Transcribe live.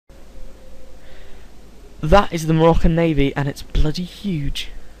that is the Moroccan Navy, and it's bloody huge.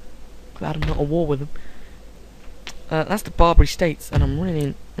 Glad I'm not at war with them. That's the Barbary States, and I'm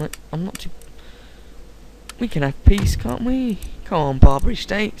really, like, I'm not too... We can have peace, can't we? Come on, Barbary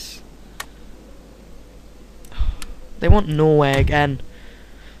States. They want Norway again.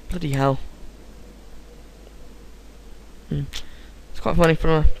 Bloody hell. It's quite funny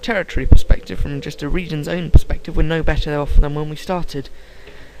from a territory perspective, from just a region's own perspective. We're no better off than when we started.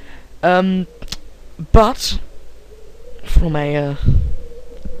 But from a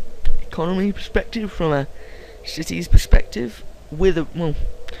economy perspective, from a city's perspective,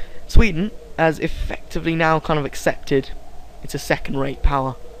 Sweden has effectively now kind of accepted it's a second-rate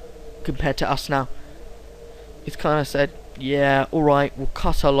power compared to us now. It's kind of said, yeah, alright, we'll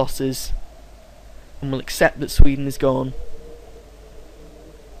cut our losses and we'll accept that Sweden is gone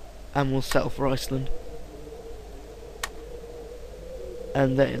and we'll settle for Iceland.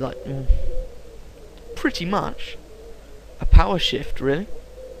 And they're like, pretty much a power shift, really.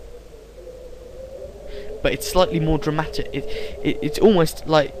 But it's slightly more dramatic. It's almost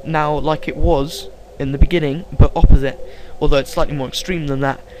like now like it was in the beginning, but opposite. Although it's slightly more extreme than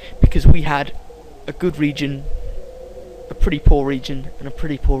that, because we had a good region, a pretty poor region, and a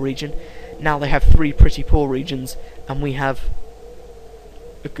pretty poor region. Now they have 3 pretty poor regions, and we have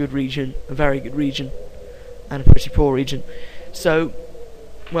a good region, a very good region, and a pretty poor region. So,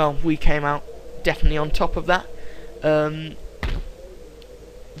 well, we came out definitely on top of that. The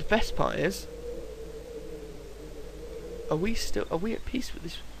best part is, are we at peace with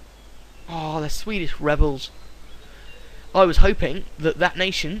this? Oh, the Swedish rebels. I was hoping that that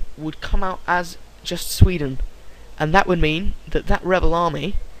nation would come out as just Sweden, and that would mean that that rebel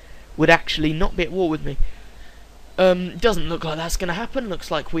army would actually not be at war with me. Doesn't look like that's going to happen.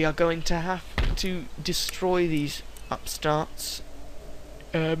 Looks like we are going to have to destroy these upstarts.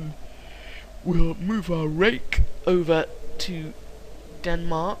 We'll move our rake over to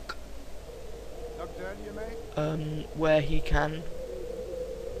Denmark, where he can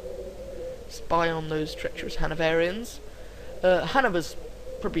spy on those treacherous Hanoverians. Hanover's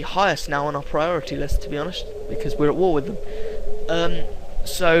probably highest now on our priority list, to be honest, because we're at war with them.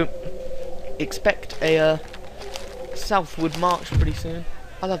 So expect a southward march pretty soon.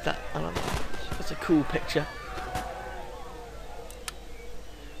 I love that. I love that. That's a cool picture.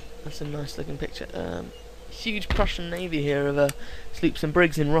 That's a nice looking picture. Huge Prussian navy here of sloops and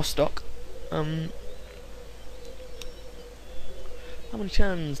brigs in Rostock. How many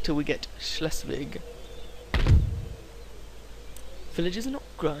turns till we get Schleswig? Villages are not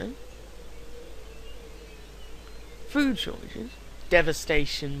growing. Food shortages.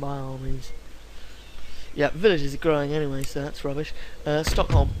 Devastation by armies. Yeah, villages are growing anyway, so that's rubbish.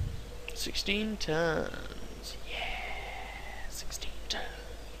 Stockholm. 16 turns. Yeah. 16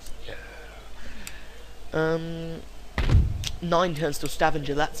 turns. Yeah. 9 turns till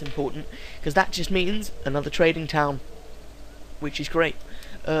Stavanger, that's important. Because that just means another trading town. Which is great.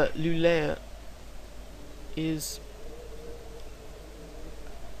 Luleå is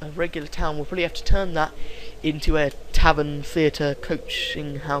a regular town. We'll probably have to turn that into a tavern, theatre,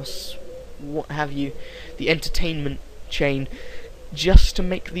 coaching house, what have you, the entertainment chain, just to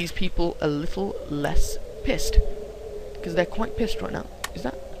make these people a little less pissed, because they're quite pissed right now. Is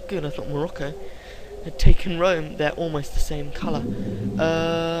that good? I thought Morocco had taken Rome. They're almost the same colour.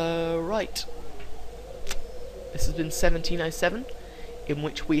 Right. This has been 1707, in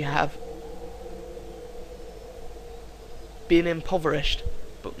which we have been impoverished,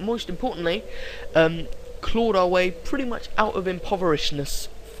 but most importantly, clawed our way pretty much out of impoverishedness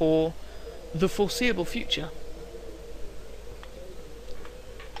for the foreseeable future.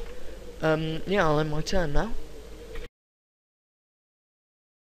 Yeah, I'll end my turn now.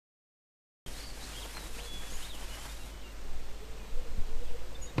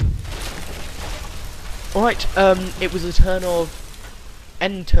 Alright, it was a turn of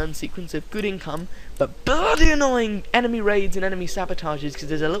end turn sequence of good income, but bloody annoying enemy raids and enemy sabotages, because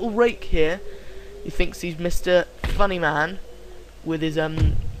there's a little rake here who thinks he's Mr. Funny Man with his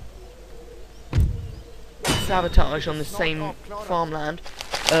sabotage on the same farmland.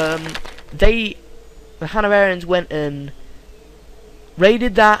 The Hanoverians went and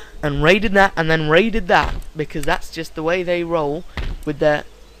raided that, and raided that, and then raided that, because that's just the way they roll with their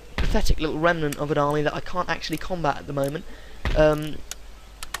pathetic little remnant of an army that I can't actually combat at the moment.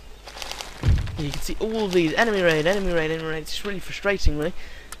 You can see all of these enemy raid, enemy raid, enemy raid. It's just really frustrating, really.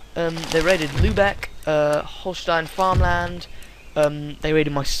 They raided Lubeck, Holstein farmland. They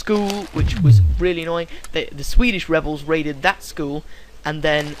raided my school, which was really annoying. The Swedish rebels raided that school, and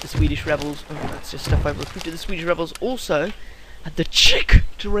then the Swedish rebels. Oh, that's just stuff I've recruited. The Swedish rebels also had the cheek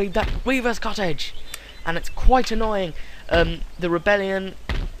to raid that weaver's cottage, and it's quite annoying. The rebellion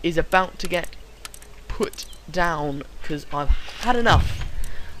is about to get put down because I've had enough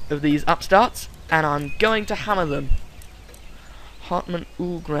of these upstarts, and I'm going to hammer them. Hartman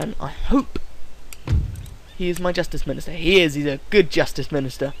Ulgren, I hope he is my justice minister. He is. He's a good justice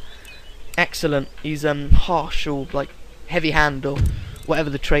minister. Excellent. He's harsh or like heavy hand or whatever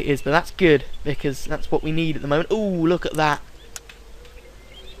the trait is, but that's good because that's what we need at the moment. Oh, look at that.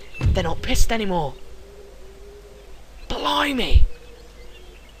 They're not pissed anymore. Blimey.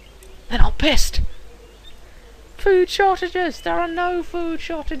 They're not pissed. Food shortages. There are no food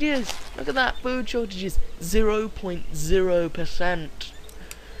shortages. Look at that. Food shortages. 0.0%.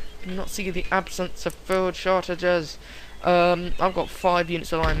 Can you not see the absence of food shortages? I've got 5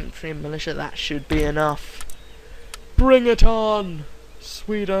 units of infantry and militia. That should be enough. Bring it on,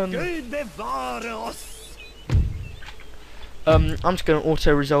 Sweden. I'm just going to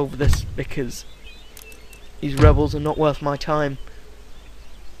auto-resolve this because these rebels are not worth my time.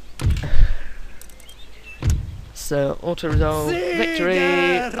 So, auto-resolve, victory.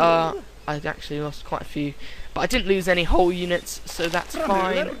 I actually lost quite a few, but I didn't lose any whole units, so that's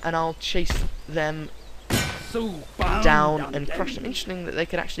fine, and I'll chase them down and crush them. Interesting that they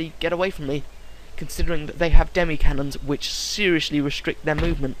could actually get away from me, considering that they have demi-cannons, which seriously restrict their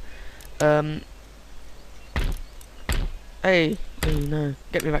movement. Hey, oh no,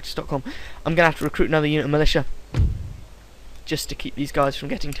 get me back to Stockholm. I'm going to have to recruit another unit of militia, just to keep these guys from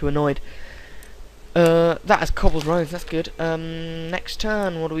getting too annoyed. That has cobbled roads, that's good. Next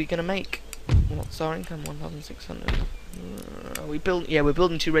turn, what are we going to make? What's our income? 1,600. We're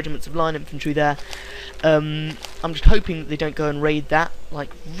building 2 regiments of line infantry there. I'm just hoping that they don't go and raid that,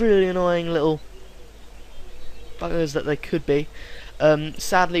 like really annoying little buggers that they could be.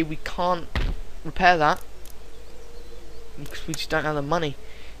 Sadly, we can't repair that because we just don't have the money.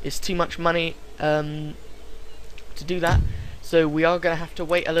 It's too much money to do that, so we are going to have to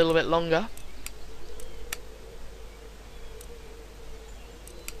wait a little bit longer.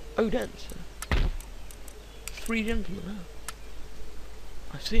 Odense. 3 gentlemen. Oh.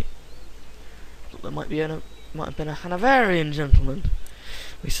 I see. Thought there might have been a Hanoverian gentleman.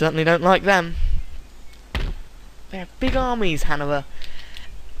 We certainly don't like them. They have big armies, Hanover.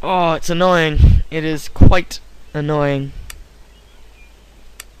 Oh, it's annoying. It is quite annoying.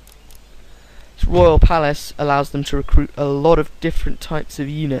 This royal palace allows them to recruit a lot of different types of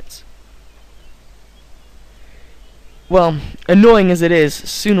units. Well, annoying as it is,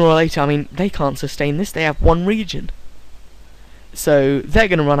 sooner or later, I mean, they can't sustain this. They have 1 region. So, they're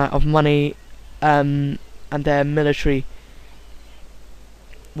going to run out of money, and their military,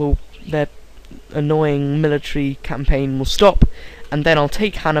 well, their annoying military campaign will stop, and then I'll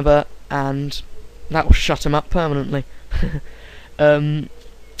take Hanover, and that will shut them up permanently.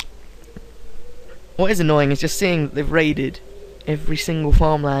 What is annoying is just seeing that they've raided every single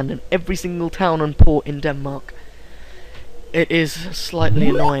farmland and every single town and port in Denmark. It is slightly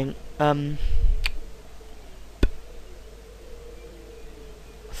annoying. I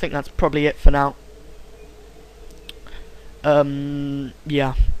think that's probably it for now.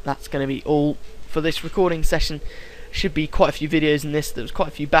 Yeah, that's going to be all for this recording session. Should be quite a few videos in this. There was quite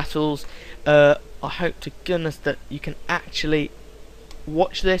a few battles. I hope to goodness that you can actually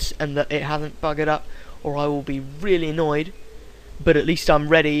watch this and that it hasn't buggered up, or I will be really annoyed. But at least I'm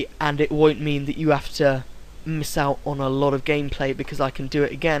ready, and it won't mean that you have to miss out on a lot of gameplay because I can do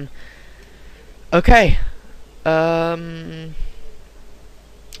it again. Okay.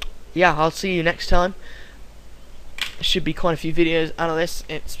 Yeah, I'll see you next time. There should be quite a few videos out of this.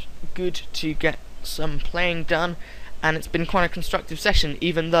 It's good to get some playing done, and it's been quite a constructive session,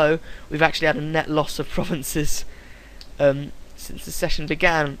 even though we've actually had a net loss of provinces since the session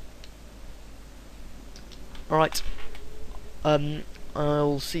began. Alright,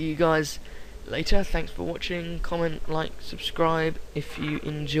 I'll see you guys later. Thanks for watching. Comment, like, subscribe if you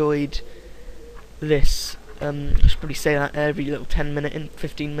enjoyed this. I should probably say that every little 10-minute,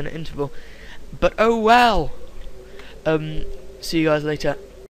 15-minute interval, but oh well. See you guys later.